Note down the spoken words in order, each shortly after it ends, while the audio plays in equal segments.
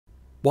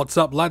What's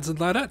up, lads and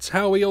ladettes?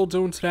 How are we all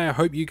doing today? I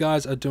hope you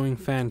guys are doing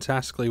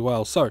fantastically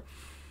well. So,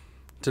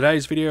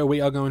 today's video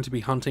we are going to be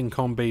hunting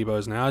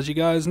Combibos. Now, as you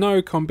guys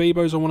know,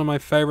 Combibos are one of my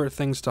favorite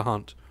things to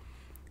hunt.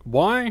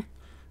 Why?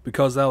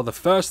 Because they were the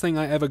first thing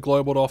I ever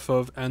globaled off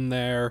of, and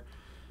they're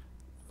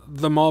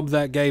the mob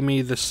that gave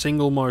me the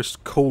single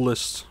most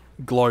coolest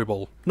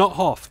global. Not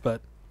Hoff, but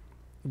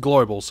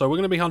global. So we're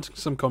going to be hunting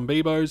some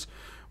Combibos.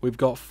 We've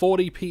got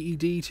 40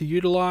 PED to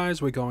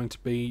utilize. We're going to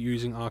be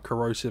using our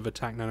corrosive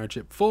attack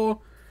nanochip 4.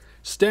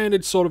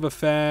 Standard sort of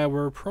affair.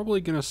 We're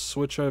probably going to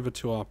switch over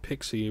to our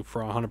Pixie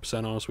for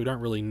 100% honest. We don't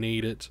really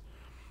need it.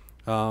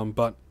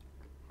 But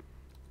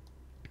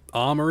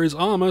armor is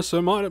armor,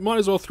 so might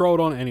as well throw it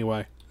on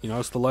anyway. You know,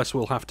 it's the less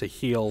we'll have to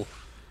heal.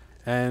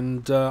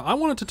 And I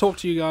wanted to talk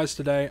to you guys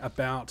today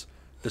about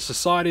the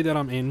society that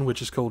I'm in,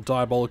 which is called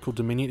Diabolical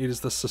Dominion. It is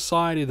the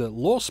society that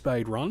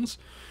Lawspade runs.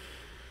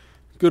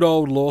 Good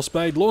old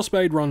Lawspade.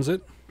 Lawspade runs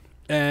it.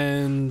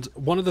 And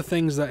one of the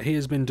things that he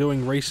has been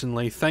doing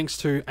recently, thanks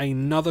to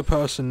another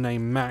person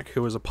named Mac,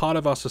 who is a part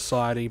of our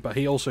society, but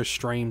he also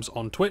streams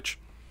on Twitch,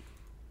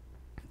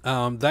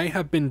 they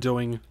have been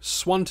doing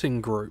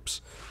swunting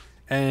groups.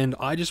 And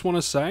I just want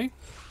to say,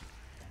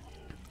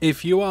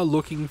 if you are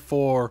looking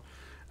for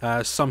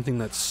something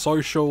that's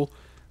social,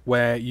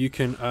 where you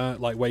can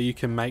where you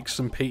can make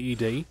some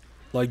PED,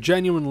 like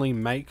genuinely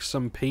make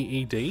some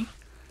PED,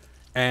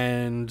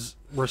 and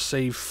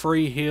receive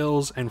free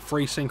heals and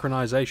free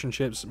synchronization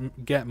chips,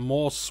 get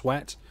more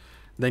sweat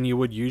than you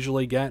would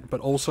usually get, but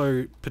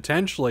also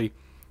potentially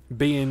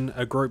be in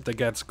a group that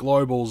gets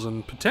globals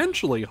and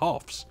potentially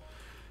Hoffs,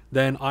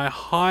 then I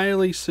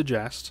highly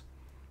suggest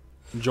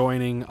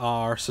joining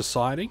our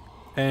society.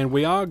 And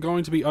we are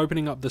going to be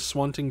opening up the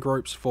swunting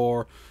groups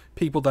for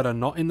people that are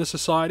not in the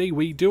society.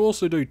 We do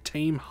also do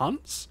team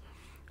hunts,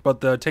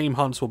 but the team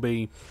hunts will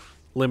be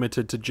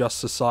limited to just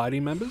society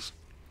members.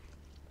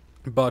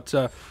 But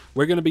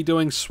we're going to be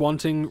doing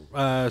swunting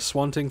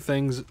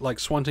things, like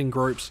swunting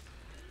groups,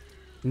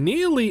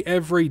 nearly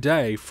every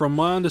day. From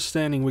my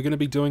understanding, we're going to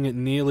be doing it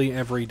nearly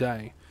every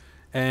day.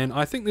 And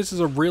I think this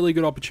is a really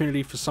good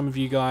opportunity for some of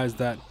you guys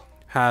that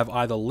have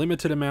either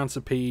limited amounts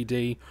of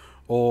PED,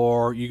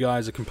 or you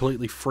guys are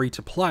completely free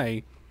to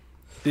play.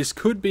 This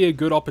could be a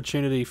good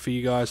opportunity for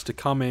you guys to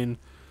come in,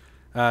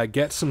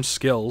 get some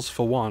skills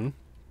for one,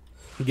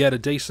 get a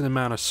decent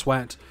amount of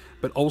sweat,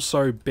 but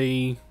also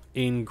be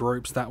in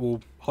groups that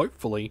will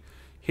hopefully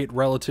hit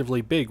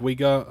relatively big. We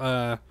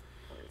go,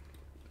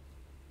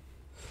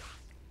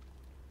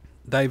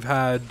 they've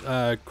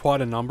had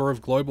quite a number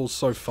of globals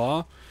so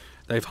far.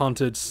 They've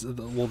hunted,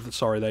 well,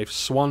 sorry, they've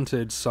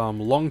swunted some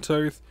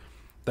Longtooth.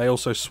 They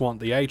also swant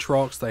the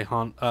Aatrox. They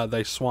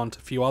swant a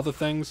few other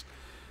things.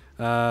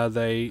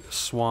 They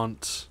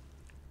swant,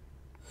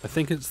 I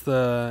think it's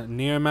the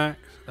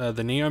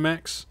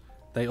Neomax.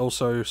 They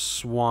also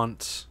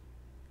swant.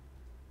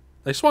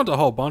 They swant a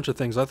whole bunch of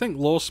things. I think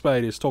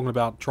Lawspade is talking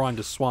about trying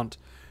to swant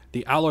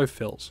the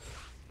Allophils.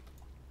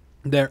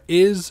 There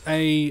is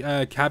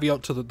a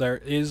caveat to that. There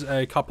is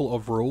a couple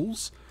of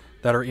rules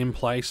that are in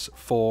place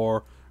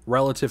for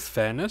relative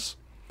fairness.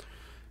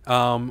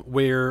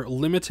 We're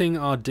limiting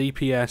our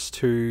DPS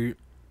to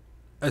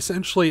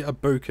essentially a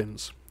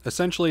Buchan's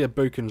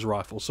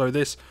rifle. So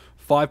this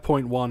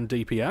 5.1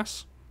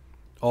 DPS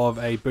of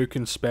a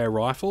Buchan spare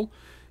rifle,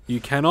 you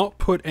cannot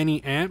put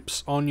any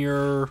amps on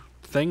your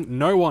thing.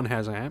 No one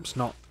has amps,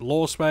 not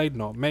Lawspade,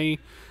 not me.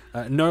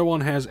 No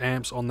one has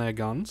amps on their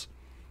guns.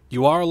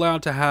 You are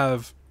allowed to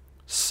have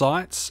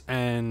sights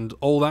and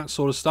all that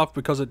sort of stuff,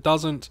 because it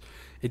doesn't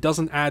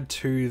add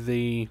to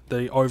the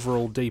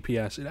overall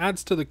DPS. It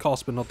adds to the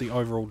cost, but not the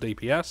overall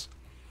DPS.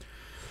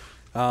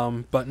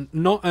 But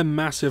not a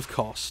massive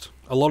cost.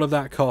 A lot of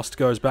that cost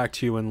goes back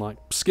to you in like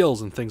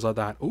skills and things like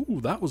that. Ooh,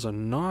 that was a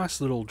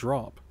nice little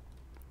drop.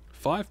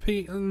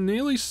 5p,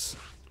 nearly.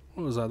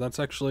 What was that? That's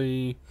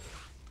actually.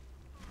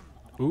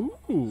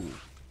 Ooh.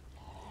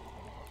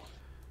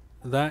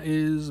 That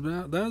is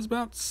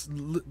about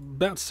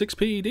 6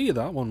 PED.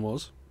 That one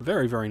was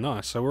very, very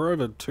nice. So we're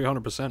over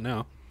 200%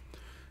 now.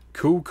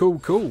 Cool, cool,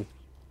 cool.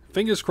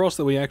 Fingers crossed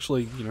that we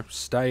actually, you know,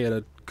 stay at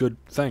a good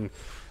thing.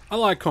 I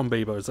like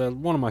Combibos. They're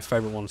one of my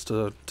favorite ones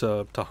to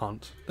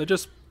hunt. They're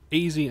just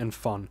easy and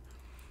fun.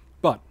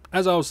 But,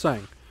 as I was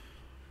saying,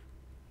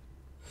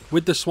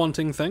 with the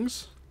swunting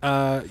things,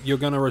 you're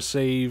going to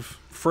receive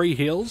free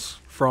heals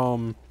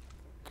from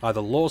either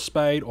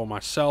Lawspade or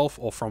myself,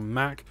 or from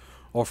Mac,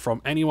 or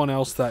from anyone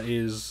else that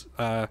is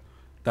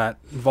that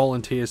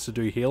volunteers to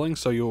do healing.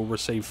 So you'll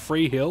receive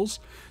free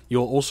heals.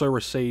 You'll also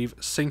receive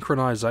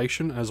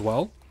synchronization as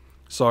well.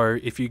 So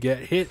if you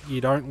get hit, you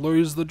don't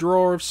lose the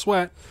draw of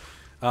sweat,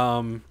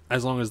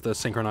 as long as the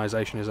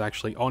synchronization is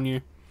actually on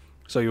you.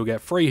 So you'll get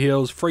free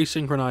heals, free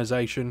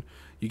synchronization.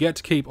 You get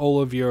to keep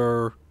all of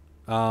your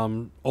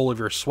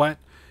sweat,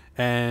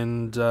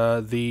 and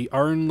the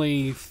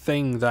only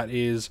thing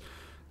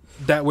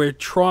that we're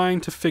trying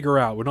to figure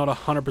out, we're not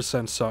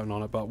 100% certain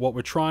on it, but what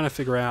we're trying to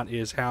figure out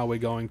is how we're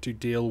going to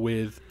deal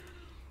with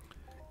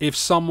if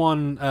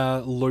someone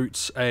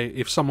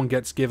if someone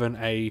gets given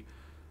a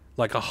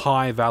like a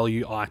high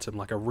value item,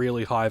 like a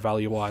really high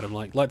value item.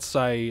 Like let's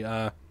say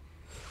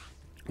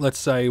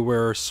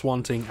we're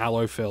swanting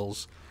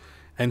allophils,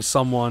 and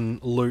someone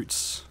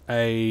loots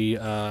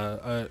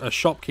a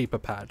shopkeeper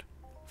pad,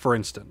 for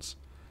instance.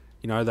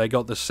 You know, they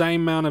got the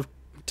same amount of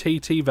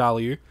TT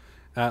value,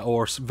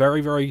 or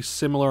very, very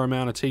similar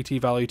amount of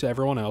TT value to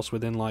everyone else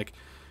within like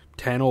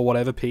 10 or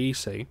whatever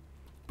PEC,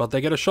 but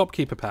they get a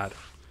shopkeeper pad.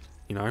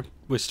 You know,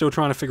 we're still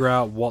trying to figure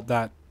out what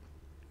that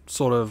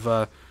sort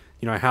of,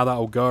 you know, how that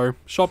will go.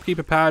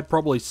 Shopkeeper pad,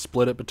 probably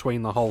split it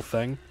between the whole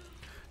thing.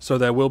 So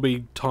there will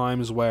be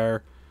times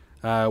where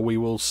we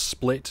will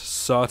split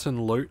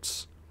certain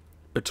loots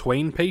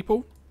between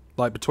people,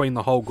 like between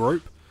the whole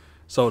group.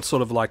 So it's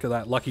sort of like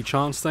that lucky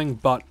chance thing,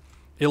 but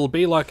it'll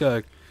be like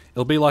a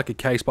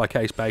case by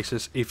case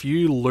basis. If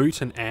you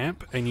loot an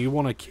amp and you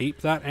want to keep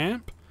that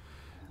amp,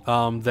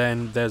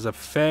 then there's a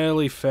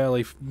fairly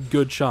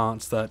good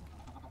chance that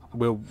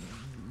we'll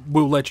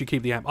let you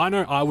keep the amp. I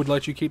know I would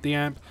let you keep the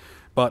amp,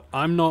 but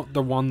I'm not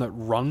the one that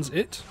runs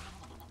it.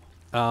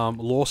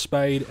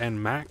 Lawspade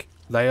and Mac,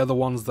 they are the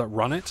ones that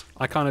run it.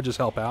 I kind of just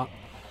help out.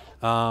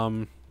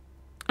 And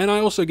I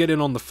also get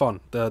in on the fun,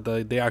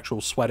 the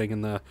actual sweating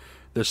and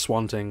the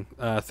swanting.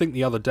 I think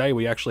the other day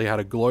we actually had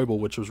a global,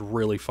 which was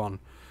really fun.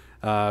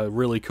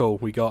 Really cool.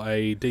 We got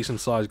a decent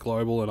sized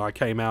global, and I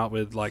came out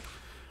with like,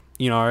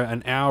 you know,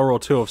 an hour or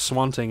two of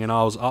swanting, and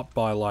I was up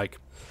by like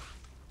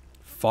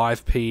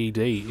 5 PED.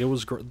 It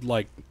was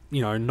like,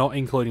 you know, not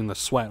including the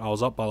sweat, I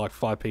was up by like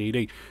 5 PED.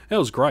 It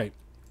was great.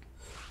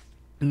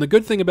 And the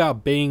good thing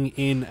about being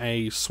in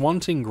a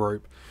swanting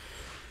group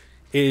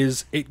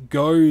is it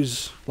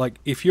goes, like,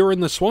 if you're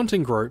in the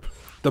swanting group,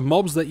 the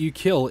mobs that you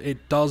kill,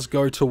 it does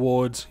go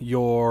towards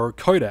your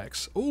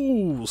codex.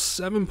 Ooh,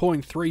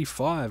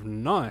 7.35,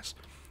 nice.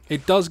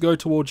 It does go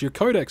towards your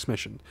codex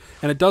mission,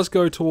 and it does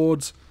go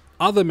towards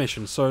other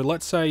missions. So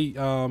let's say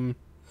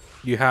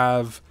you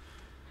have,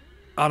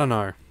 I don't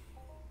know,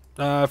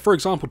 for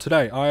example,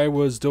 today I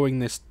was doing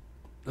this,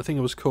 I think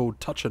it was called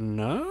Touch a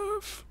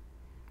Nerve?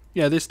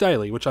 Yeah, this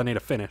daily, which I need to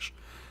finish.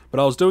 But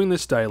I was doing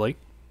this daily,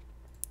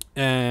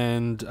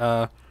 and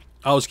I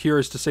was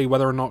curious to see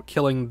whether or not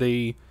killing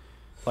the,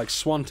 like,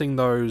 swanting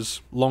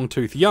those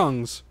long-tooth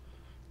youngs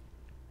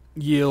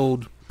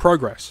yield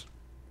progress.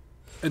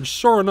 And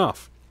sure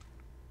enough,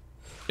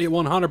 it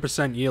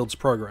 100% yields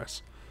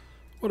progress.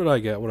 What did I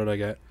get? What did I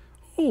get?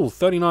 Oh,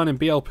 39 in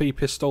BLP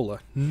Pistola.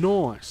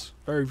 Nice.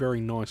 Very,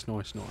 very nice,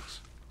 nice,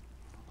 nice.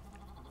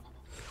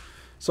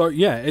 So,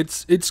 yeah,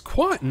 it's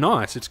quite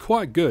nice. It's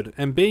quite good.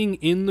 And being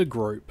in the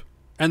group,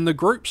 and the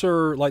groups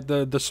are, like,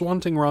 the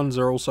swanting runs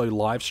are also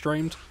live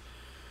streamed.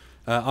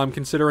 I'm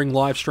considering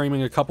live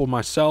streaming a couple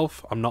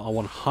myself. I'm not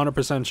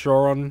 100%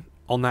 sure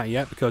on that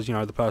yet, because, you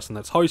know, the person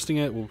that's hosting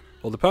it,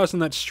 or the person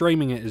that's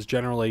streaming it is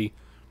generally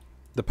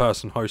the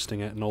person hosting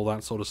it and all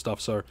that sort of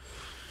stuff. So,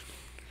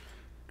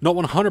 not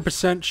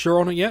 100% sure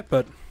on it yet,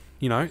 but,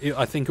 you know,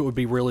 I think it would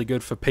be really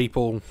good for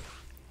people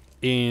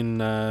in,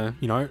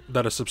 you know,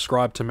 that are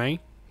subscribed to me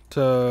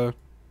to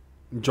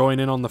join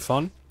in on the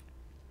fun.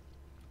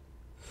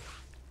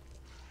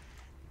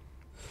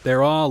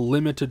 There are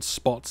limited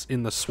spots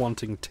in the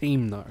swanting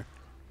team, though.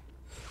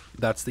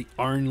 That's the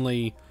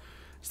only...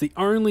 It's the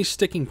only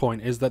sticking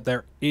point, is that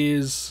there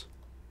is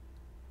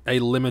a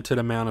limited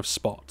amount of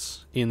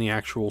spots in the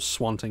actual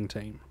swanting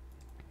team.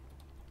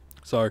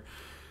 So,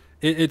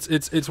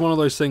 it's one of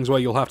those things where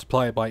you'll have to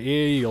play it by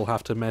ear. You'll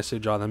have to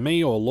message either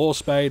me or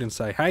Lawspade and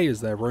say, hey,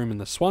 is there room in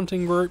the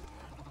swanting group?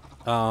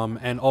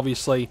 And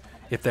obviously,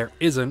 if there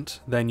isn't,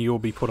 then you'll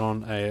be put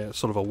on a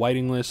sort of a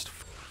waiting list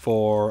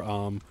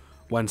for...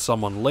 when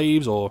someone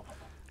leaves or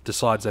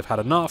decides they've had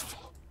enough,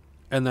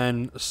 and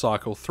then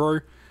cycle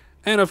through.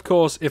 And of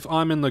course, if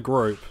I'm in the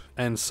group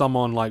and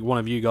someone, like one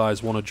of you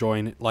guys, want to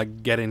join,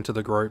 like get into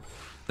the group,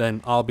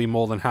 then I'll be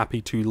more than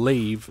happy to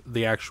leave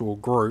the actual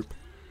group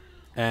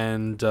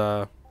and,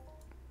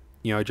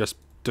 you know, just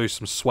do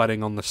some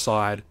sweating on the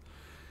side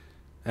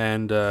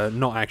and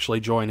not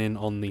actually join in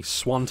on the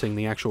swanting,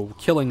 the actual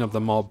killing of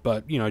the mob,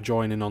 but, you know,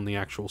 join in on the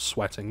actual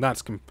sweating.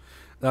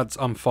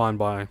 I'm fine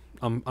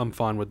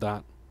with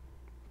that.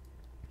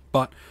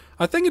 But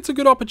I think it's a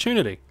good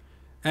opportunity,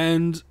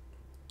 and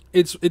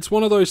it's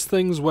one of those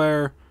things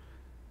where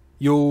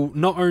you'll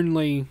not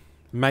only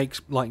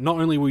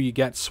will you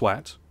get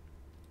sweat,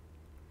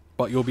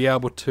 but you'll be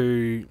able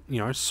to, you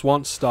know,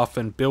 swant stuff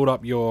and build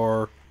up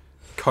your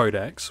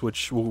codex,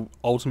 which will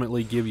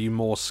ultimately give you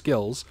more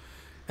skills.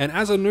 And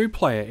as a new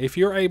player, if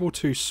you're able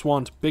to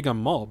swant bigger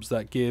mobs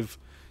that give,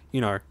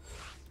 you know,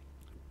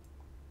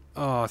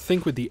 I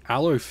think with the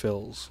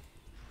allophils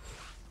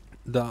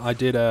that I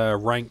did a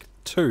rank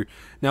 2.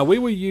 Now, we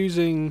were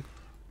using...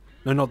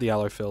 No, not the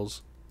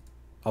allophils.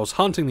 I was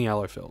hunting the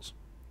allophils.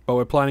 But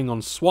we're planning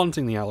on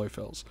swanting the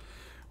allophils.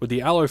 With the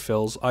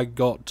allophils, I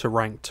got to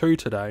rank 2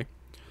 today.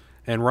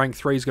 And rank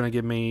 3 is going to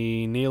give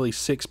me nearly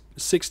 60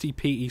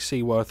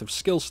 PEC worth of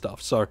skill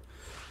stuff. So,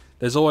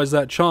 there's always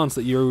that chance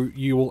that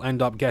you will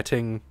end up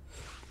getting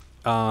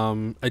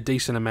a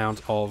decent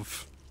amount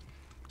of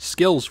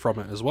skills from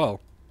it as well.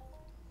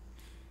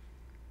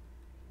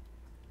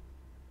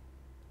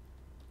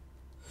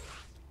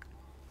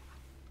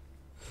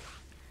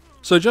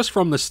 So just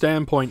from the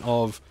standpoint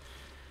of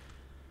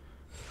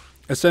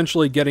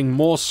essentially getting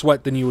more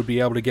sweat than you would be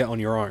able to get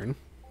on your own.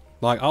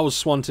 Like, I was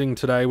swanting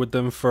today with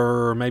them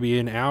for maybe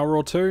an hour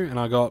or two, and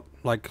I got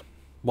like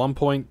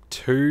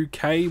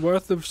 1.2k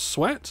worth of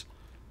sweat.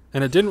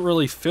 And it didn't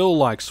really feel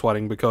like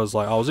sweating because,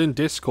 like, I was in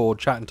Discord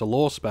chatting to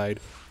Lawspade,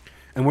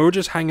 and we were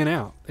just hanging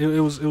out. It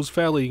was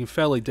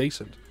fairly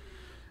decent.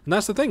 And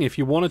that's the thing, if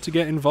you wanted to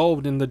get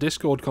involved in the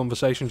Discord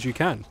conversations, you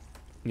can.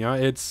 You know,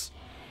 it's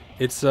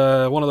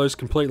one of those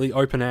completely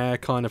open air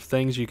kind of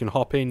things. You can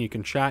hop in, you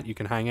can chat, you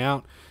can hang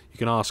out, you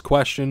can ask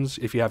questions.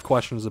 If you have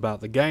questions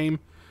about the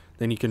game,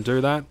 then you can do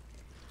that.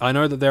 I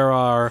know that there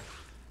are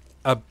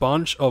a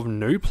bunch of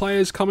new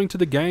players coming to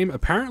the game.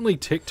 Apparently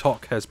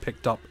TikTok has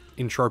picked up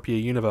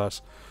Entropia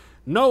Universe.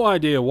 No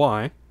idea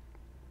why.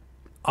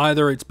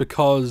 Either it's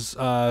because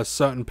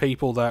certain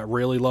people that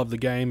really love the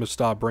game have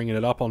started bringing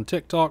it up on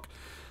TikTok.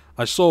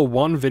 I saw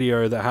one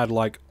video that had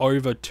like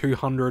over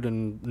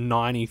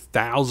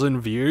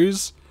 290,000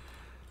 views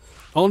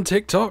on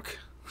TikTok,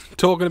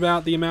 talking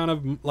about the amount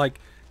of,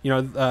 like, you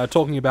know,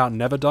 talking about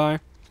Never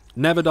Die.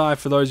 Never Die,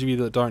 for those of you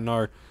that don't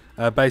know,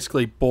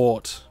 basically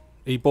bought.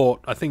 He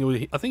bought. I think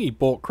he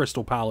bought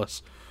Crystal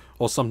Palace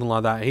or something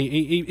like that.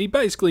 He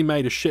basically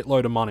made a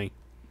shitload of money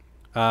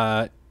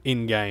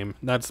in game.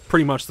 That's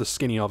pretty much the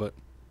skinny of it.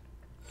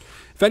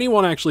 If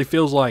anyone actually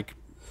feels like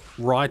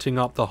writing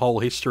up the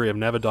whole history of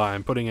Never Die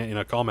and putting it in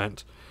a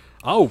comment,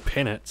 I'll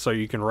pin it so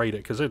you can read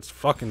it, because it's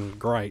fucking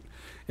great.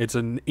 It's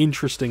an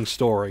interesting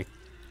story.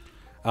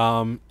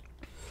 Hey,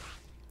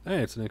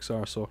 it's an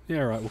Exarasaur. Yeah,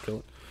 right, we'll kill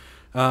it.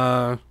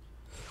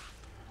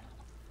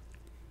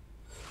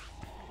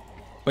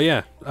 But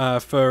yeah,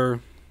 for,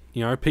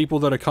 you know, people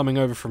that are coming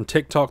over from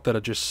TikTok that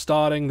are just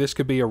starting, this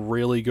could be a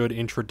really good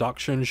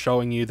introduction,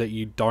 showing you that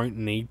you don't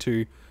need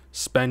to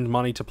spend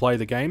money to play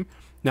the game.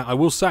 Now, I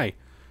will say,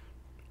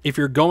 if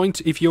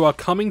you are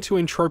coming to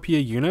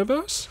Entropia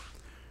Universe,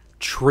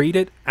 treat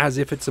it as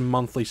if it's a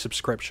monthly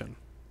subscription.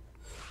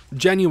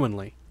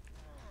 Genuinely.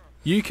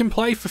 You can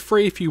play for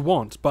free if you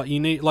want, but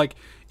you need, like,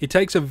 it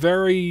takes a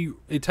very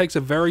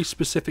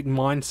specific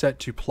mindset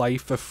to play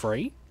for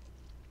free.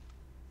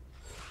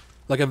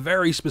 Like, a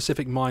very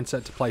specific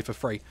mindset to play for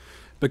free.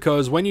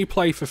 Because when you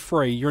play for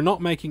free, you're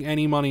not making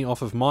any money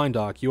off of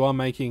Mindark. You are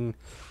making,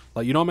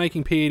 like, you're not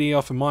making PED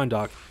off of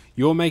Mindark.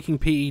 You're making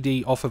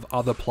PED off of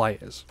other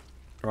players.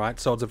 Right?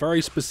 So it's a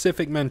very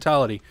specific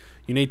mentality.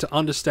 You need to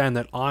understand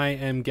that I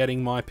am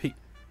getting my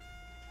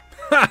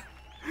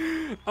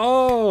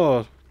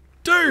Oh,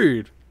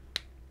 dude.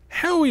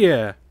 Hell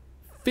yeah.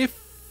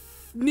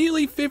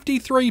 Nearly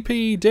 53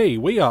 PED.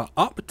 We are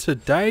up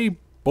today,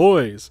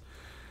 boys.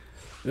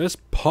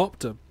 Just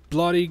popped a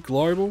bloody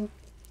global.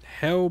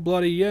 Hell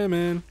bloody yeah,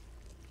 man.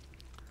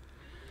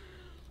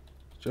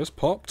 Just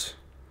popped.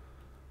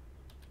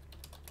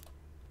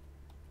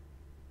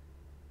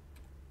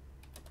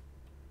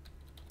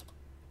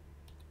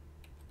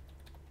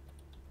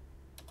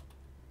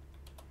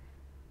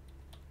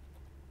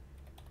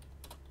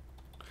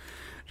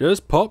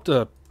 Just popped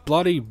a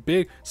bloody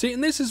big... See,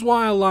 and this is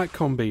why I like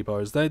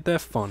Combibos. They're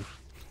fun.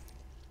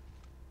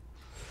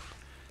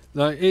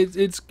 Like,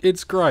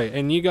 it's great,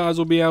 and you guys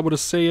will be able to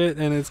see it,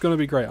 and it's going to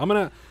be great. I'm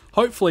going to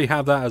hopefully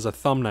have that as a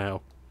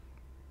thumbnail.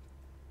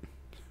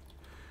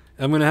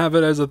 I'm going to have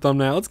it as a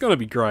thumbnail. It's going to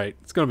be great.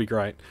 It's going to be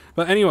great.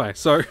 But anyway,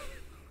 so...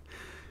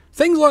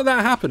 things like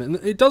that happen, and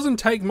it doesn't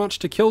take much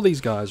to kill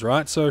these guys,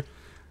 right? So...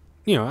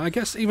 you know, I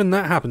guess even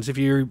that happens if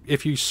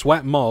you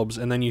sweat mobs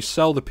and then you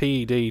sell the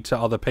PED to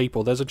other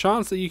people. There's a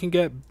chance that you can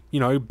get, you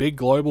know, big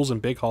globals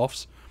and big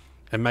hoffs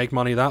and make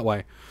money that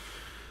way.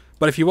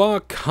 But if you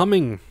are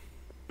coming,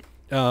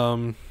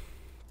 to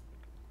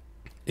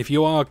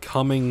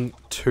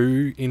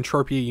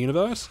Entropia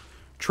Universe,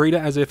 treat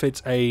it as if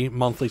it's a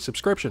monthly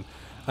subscription.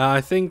 I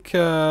think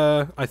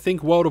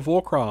World of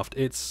Warcraft,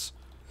 it's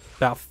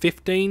about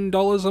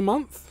 $15 a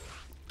month,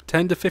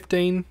 10 to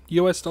 15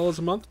 US dollars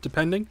a month,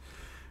 depending.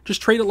 Just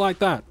treat it like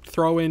that.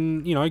 Throw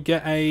in, you know,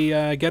 get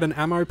an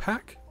ammo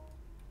pack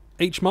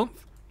each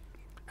month,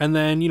 and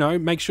then, you know,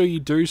 make sure you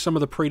do some of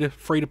the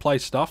free to play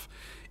stuff.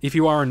 If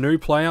you are a new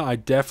player, I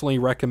definitely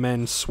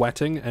recommend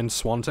sweating and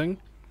swanting,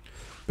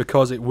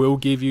 because it will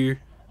give you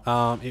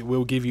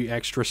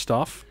extra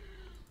stuff,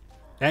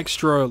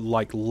 extra,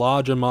 like,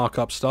 larger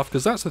markup stuff.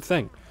 Because that's the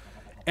thing,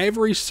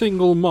 every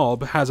single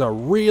mob has a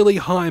really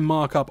high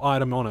markup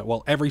item on it.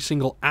 Well, every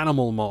single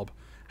animal mob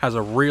has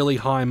a really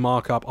high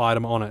markup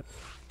item on it.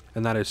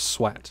 And that is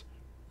sweat.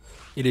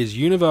 It is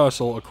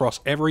universal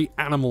across every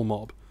animal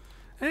mob.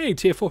 Hey,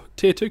 tier 2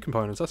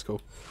 components, that's cool.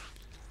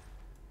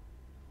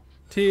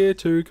 Tier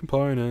 2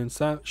 components,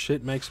 that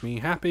shit makes me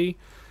happy.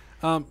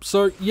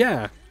 So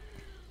yeah,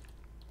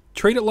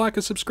 treat it like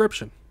a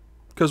subscription,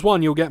 because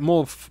one, you'll get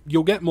more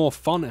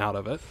fun out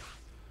of it.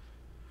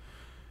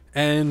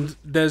 And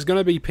there's going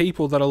to be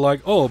people that are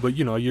like, oh, but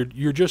you know,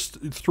 you're just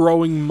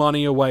throwing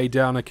money away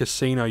down a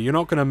casino. You're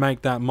not going to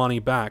make that money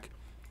back.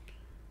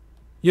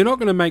 You're not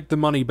going to make the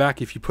money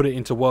back if you put it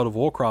into World of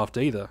Warcraft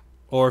either.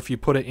 Or if you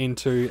put it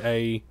into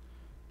a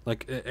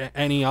like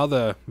any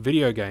other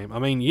video game. I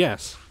mean,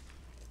 yes,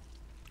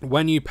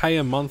 when you pay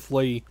a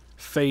monthly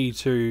fee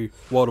to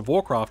World of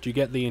Warcraft, you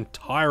get the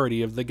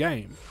entirety of the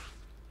game.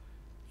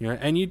 You know,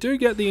 and you do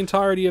get the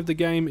entirety of the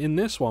game in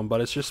this one,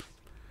 but it's just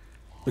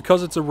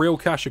because it's a real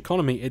cash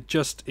economy,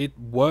 it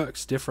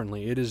works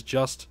differently. It is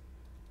just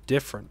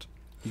different.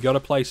 You got to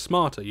play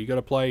smarter. You got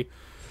to play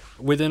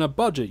within a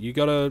budget. You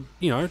got to,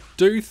 you know,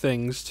 do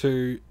things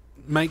to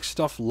make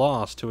stuff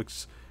last,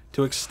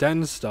 to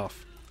extend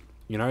stuff.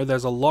 You know,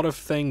 there's a lot of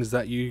things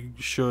that you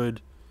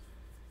should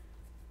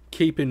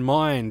keep in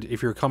mind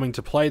if you're coming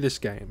to play this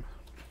game,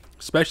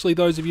 especially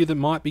those of you that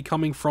might be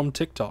coming from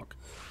TikTok.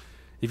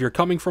 If you're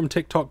coming from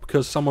TikTok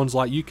because someone's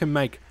like, you can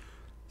make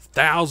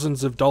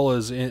thousands of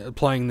dollars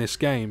playing this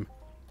game,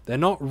 they're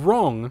not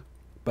wrong,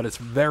 but it's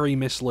very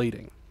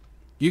misleading.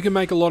 You can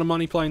make a lot of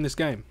money playing this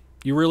game.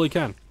 You really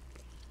can.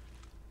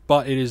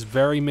 But it is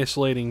very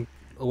misleading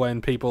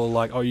when people are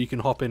like, oh, you can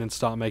hop in and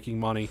start making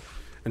money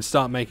and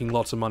start making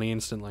lots of money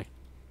instantly.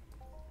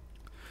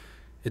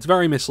 It's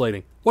very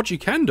misleading. What you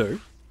can do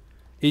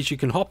is you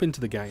can hop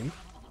into the game,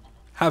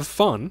 have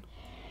fun,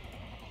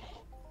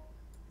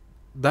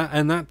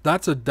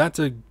 that's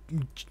a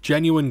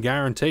genuine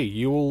guarantee.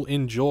 You will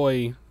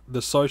enjoy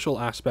the social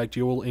aspect.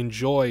 You will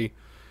enjoy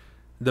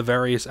the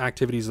various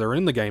activities that are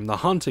in the game. The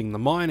hunting, the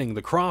mining,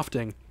 the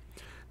crafting,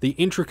 the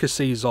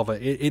intricacies of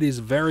it. It is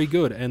very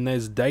good. And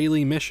there's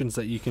daily missions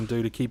that you can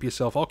do to keep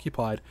yourself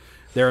occupied.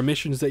 There are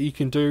missions that you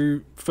can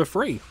do for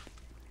free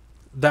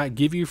that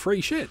give you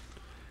free shit.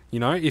 You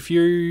know, if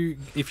you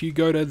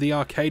go to the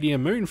Arcadia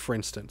Moon, for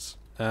instance,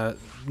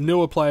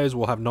 newer players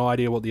will have no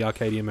idea what the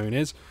Arcadia Moon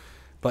is.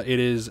 But it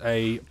is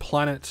a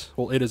planet,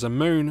 well, it is a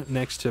moon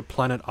next to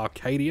planet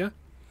Arcadia.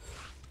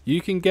 You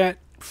can get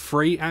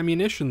free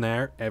ammunition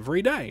there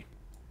every day.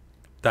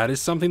 That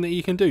is something that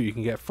you can do. You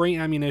can get free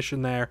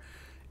ammunition there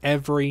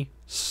every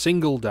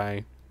single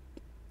day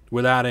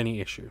without any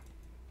issue.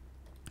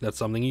 That's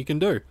something you can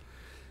do.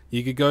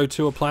 You could go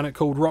to a planet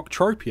called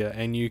Entropia,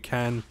 and you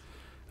can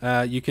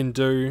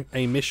do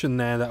a mission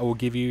there that will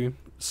give you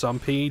some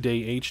PED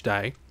each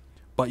day.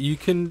 But you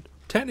can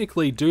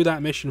technically do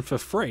that mission for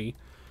free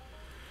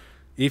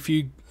if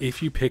you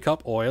pick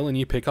up oil and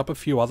you pick up a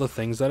few other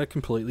things that are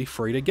completely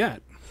free to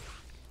get.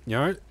 You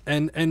know,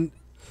 and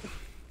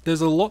there's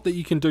a lot that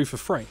you can do for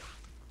free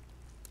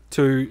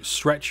to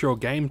stretch your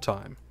game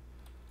time,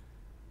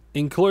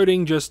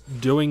 including just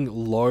doing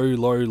low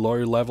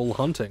level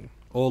hunting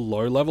or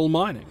low level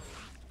mining.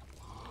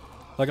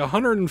 Like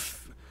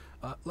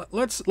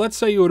let's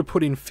say you were to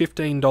put in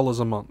 $15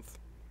 a month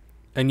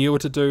and you were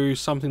to do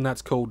something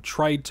that's called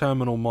trade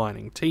terminal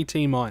mining,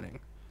 TT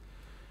mining.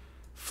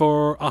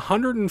 For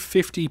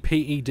 150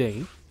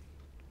 PED,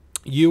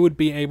 you would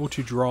be able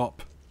to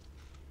drop...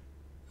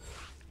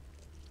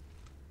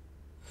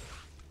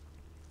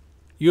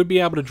 You would be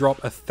able to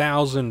drop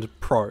 1,000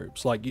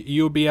 probes. Like,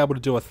 you would be able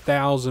to do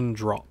 1,000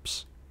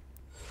 drops.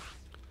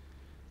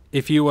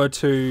 If you were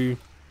to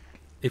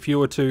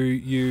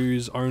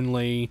use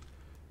only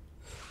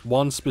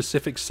one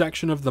specific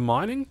section of the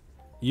mining,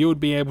 you would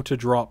be able to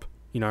drop,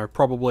 you know,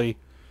 probably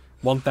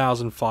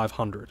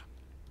 1,500.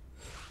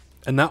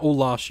 And that will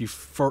last you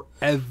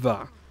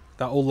forever.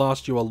 That will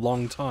last you a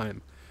long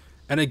time.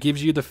 And it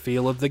gives you the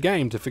feel of the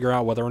game to figure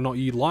out whether or not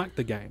you like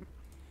the game.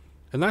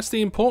 And that's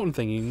the important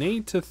thing. You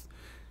need to...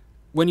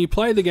 when you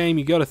play the game,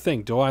 you got to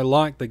think, do I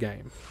like the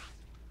game?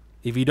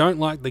 If you don't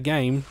like the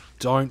game,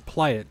 don't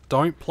play it.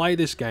 Don't play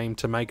this game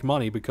to make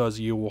money because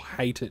you will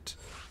hate it.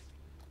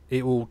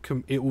 It will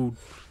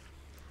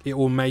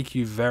make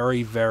you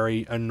very,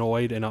 very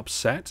annoyed and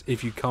upset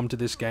if you come to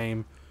this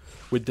game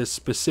with this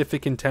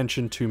specific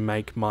intention to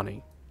make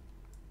money.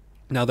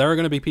 Now, there are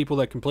going to be people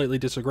that completely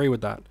disagree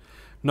with that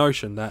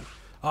notion that,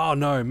 oh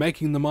no,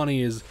 making the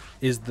money is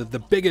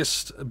the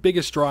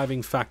biggest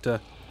driving factor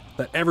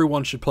that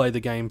everyone should play the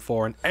game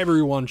for, and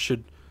everyone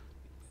should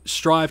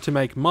strive to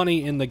make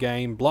money in the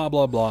game, blah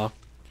blah blah.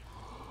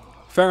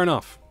 Fair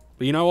enough.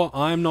 But you know what?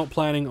 I'm not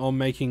planning on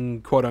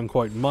making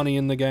quote-unquote money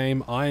in the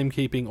game. I am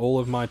keeping all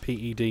of my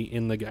PED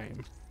in the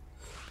game.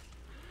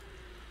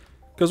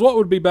 Because what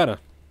would be better?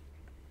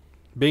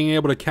 Being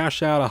able to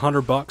cash out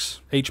 $100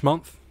 each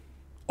month,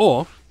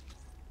 or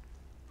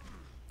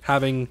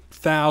having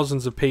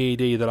thousands of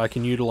PED that I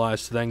can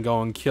utilize to then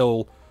go and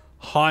kill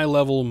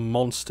high-level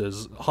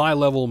monsters,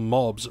 high-level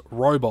mobs,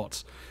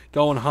 robots,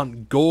 go and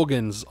hunt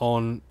gorgons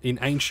in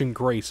ancient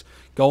Greece,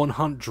 go and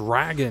hunt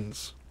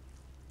dragons,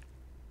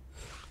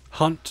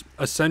 hunt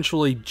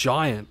essentially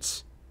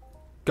giants,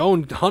 go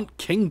and hunt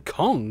King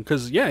Kong,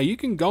 because yeah, you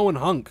can go and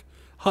hunt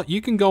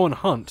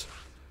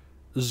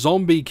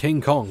zombie King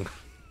Kong.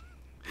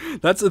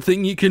 That's a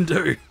thing you can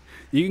do.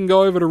 You can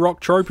go over to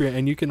Entropia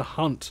and you can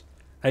hunt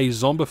a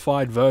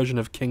zombified version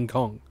of King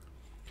Kong.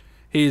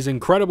 He is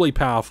incredibly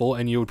powerful,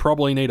 and you would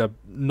probably need a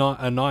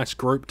nice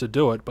group to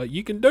do it, but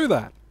you can do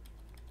that.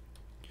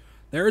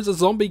 There is a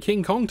zombie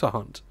King Kong to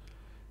hunt.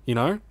 You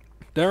know?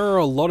 There are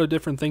a lot of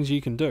different things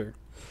you can do.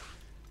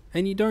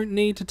 And you don't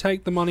need to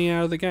take the money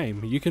out of the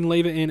game. You can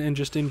leave it in and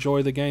just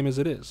enjoy the game as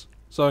it is.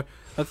 So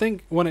I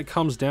think when it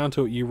comes down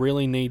to it, you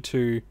really need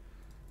to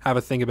have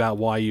a think about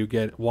why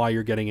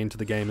you're getting into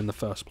the game in the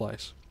first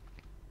place.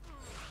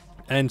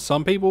 And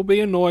some people will be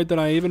annoyed that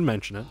I even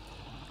mention it.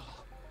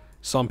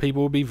 Some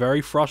people will be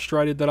very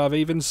frustrated that I've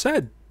even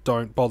said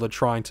don't bother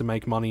trying to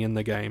make money in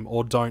the game,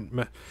 or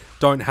don't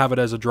have it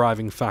as a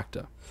driving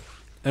factor.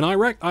 And I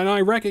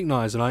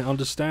recognize and I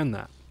understand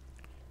that.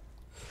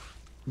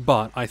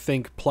 But I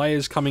think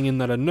players coming in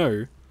that are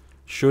new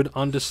should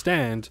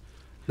understand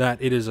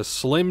that it is a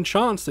slim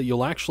chance that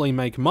you'll actually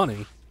make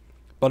money.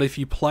 But if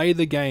you play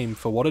the game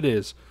for what it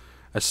is,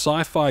 a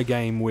sci-fi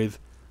game with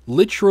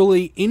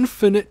literally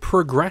infinite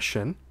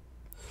progression,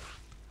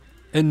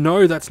 and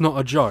no, that's not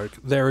a joke,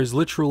 there is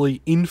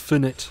literally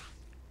infinite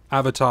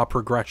avatar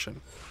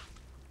progression.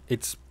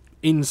 It's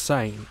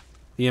insane,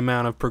 the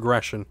amount of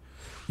progression.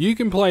 You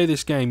can play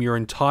this game your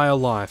entire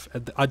life.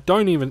 I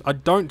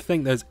don't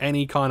think there's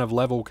any kind of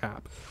level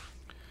cap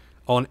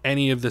on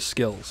any of the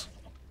skills.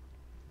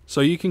 So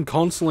you can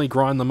constantly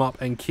grind them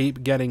up and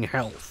keep getting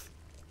health,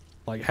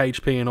 like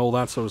HP and all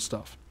that sort of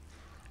stuff.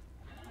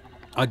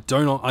 I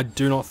do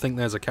not think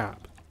there's a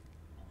cap.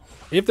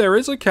 If there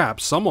is a cap,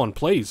 someone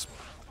please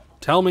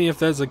tell me if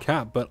there's a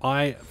cap, but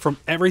from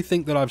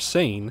everything that I've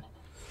seen,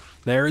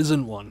 there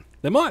isn't one.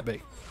 There might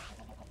be.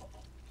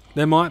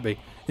 There might be.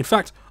 In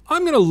fact,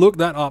 I'm going to look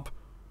that up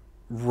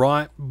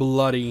right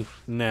bloody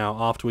now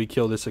after we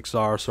kill this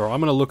Exarosaur.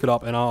 I'm going to look it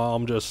up and I'll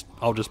just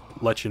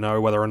let you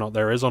know whether or not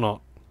there is or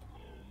not.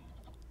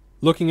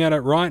 Looking at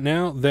it right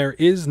now, there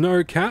is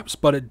no caps,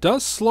 but it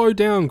does slow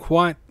down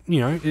quite,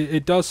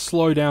 it does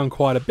slow down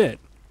quite a bit.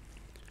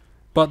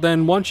 But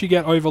then once you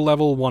get over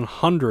level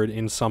 100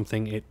 in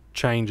something, it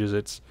changes.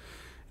 It's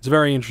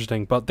very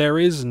interesting, but there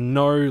is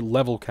no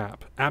level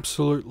cap.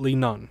 Absolutely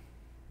none.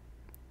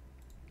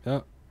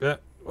 What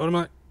am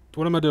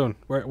I doing?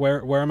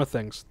 Where are my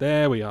things?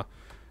 There we are.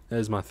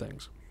 There's my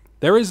things.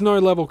 There is no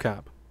level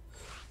cap.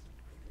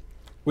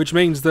 Which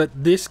means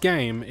that this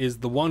game is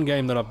the one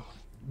game that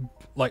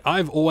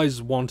I've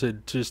always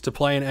wanted just to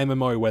play an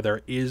MMO where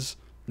there is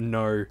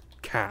no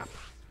cap.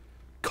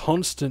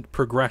 Constant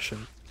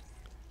progression.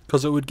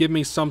 Because it would give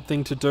me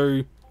something to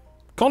do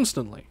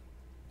constantly.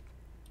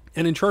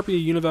 And Entropia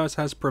Universe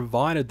has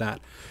provided that.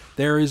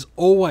 There is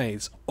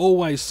always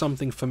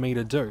something for me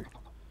to do.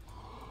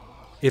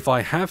 If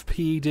I have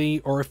PED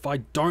or if I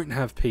don't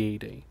have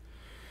PED.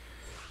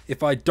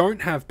 If I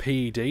don't have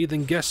PED,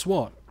 then guess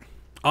what?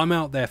 I'm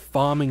out there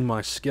farming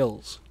my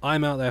skills.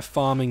 I'm out there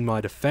farming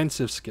my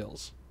defensive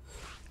skills.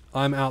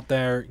 I'm out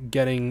there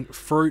getting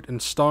fruit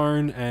and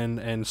stone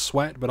and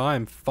sweat, but I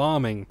am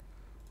farming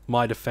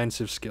my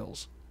defensive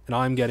skills. And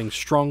I'm getting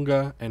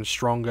stronger and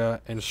stronger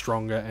and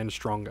stronger and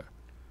stronger.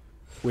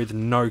 With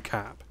no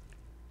cap.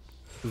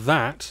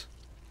 That,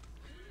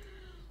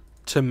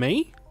 to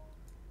me,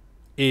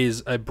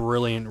 is a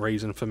brilliant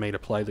reason for me to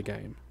play the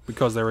game.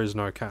 Because there is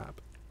no cap.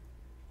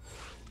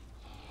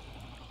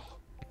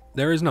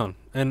 There is none.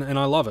 And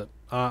I love it.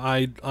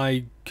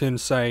 I can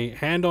say,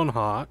 hand on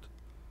heart,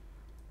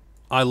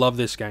 I love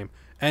this game.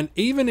 And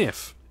even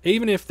if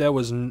there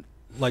was,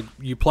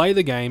 you play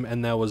the game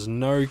and there was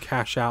no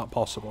cash out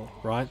possible,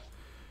 right?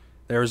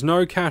 There is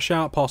no cash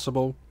out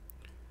possible.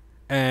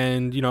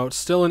 And, it's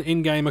still an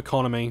in-game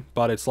economy,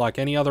 but it's like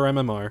any other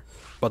MMO.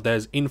 But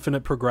there's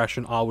infinite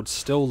progression. I would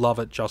still love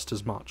it just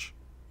as much.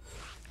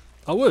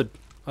 I would.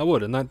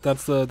 And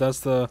that's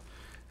the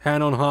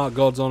hand on heart,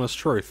 God's honest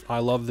truth. I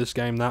love this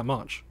game that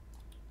much.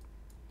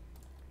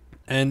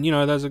 And,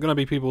 there's going to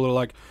be people that are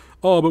like,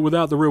 oh, but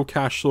without the real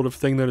cash sort of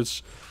thing, that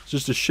it's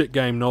just a shit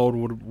game, no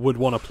one would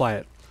want to play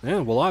it. Yeah,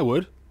 well, I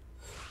would.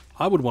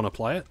 I would want to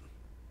play it.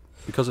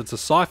 Because it's a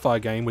sci-fi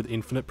game with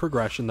infinite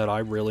progression that I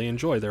really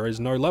enjoy. There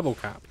is no level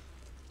cap.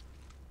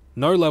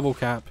 No level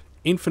cap,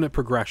 infinite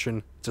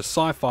progression. It's a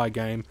sci-fi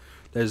game.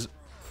 There's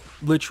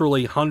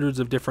literally hundreds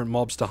of different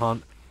mobs to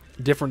hunt,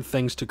 different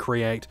things to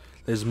create.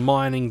 There's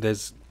mining,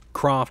 there's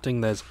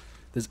crafting, there's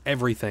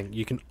everything.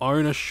 You can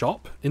own a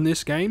shop in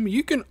this game.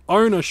 You can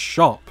own a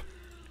shop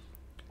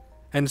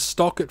and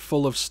stock it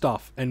full of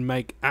stuff and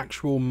make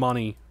actual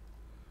money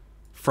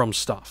from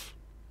stuff.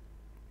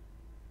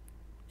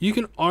 You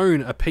can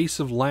own a piece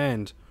of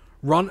land,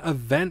 run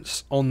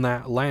events on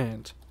that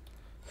land,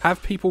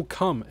 have people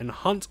come and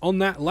hunt on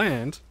that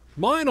land,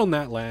 mine on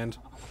that land,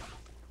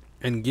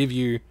 and give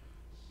you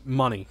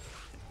money.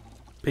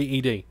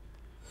 PED.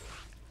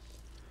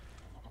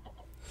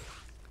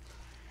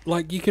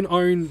 You can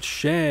own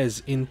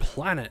shares in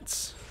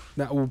planets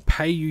that will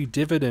pay you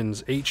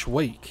dividends each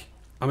week.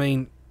 I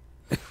mean,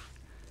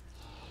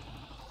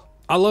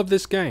 I love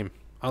this game.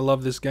 I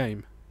love this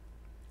game.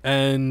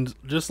 And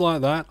just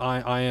like that,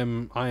 I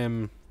am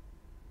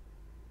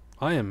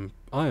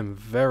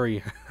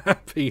very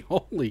happy.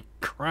 Holy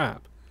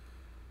crap.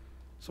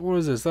 So what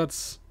is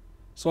this?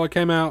 So I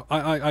came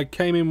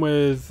in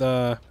with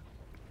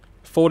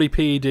 40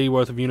 PED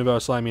worth of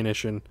universal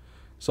ammunition.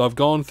 So I've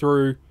gone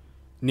through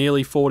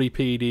nearly 40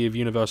 PED of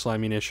universal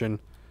ammunition.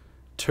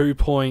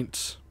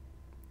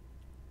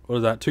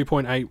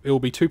 2.8, it will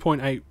be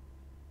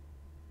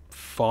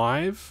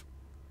 2.85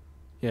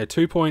 Yeah,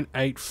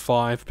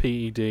 2.85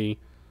 PED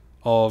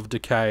of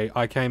decay.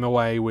 I came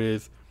away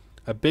with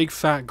a big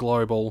fat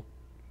global,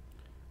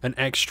 an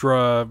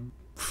extra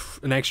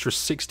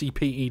 60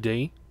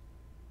 PED.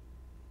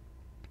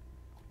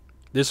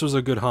 This was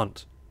a good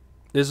hunt.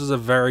 This is a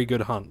very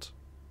good hunt.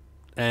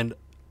 And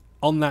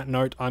on that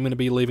note, I'm going to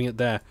be leaving it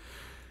there.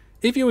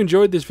 If you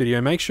enjoyed this video,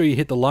 make sure you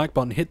hit the like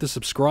button, hit the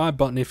subscribe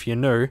button if you're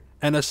new,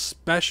 and a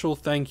special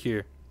thank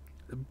you,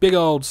 a big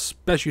old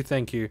special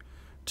thank you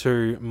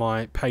to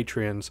my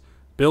Patreons,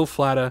 Bill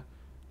Flatter,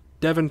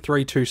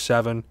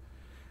 Devon327,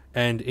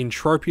 and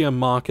Entropia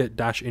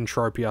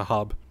Market-Entropia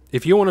Hub.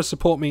 If you want to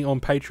support me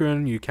on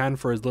Patreon, you can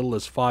for as little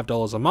as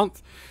 $5 a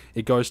month.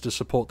 It goes to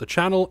support the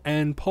channel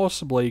and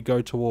possibly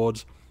go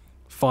towards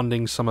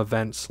funding some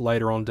events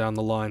later on down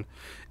the line.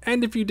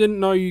 And if you didn't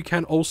know, you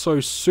can also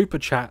super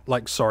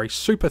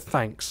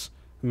thanks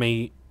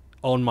me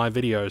on my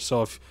videos.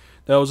 So if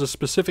there was a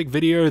specific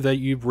video that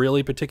you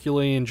really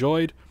particularly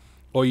enjoyed,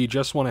 or you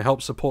just want to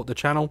help support the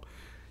channel,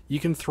 you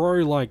can throw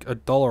like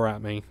 $1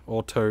 at me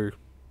or $2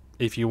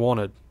 if you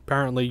wanted.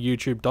 Apparently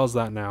YouTube does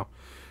that now.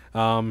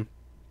 But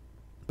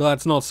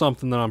that's not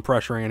something that I'm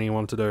pressuring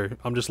anyone to do.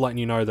 I'm just letting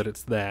you know that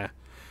it's there.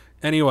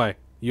 Anyway,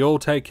 you all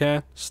take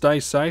care, stay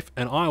safe,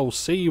 and I will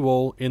see you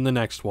all in the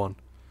next one.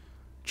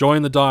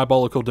 Join the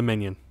Diabolical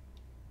Dominion.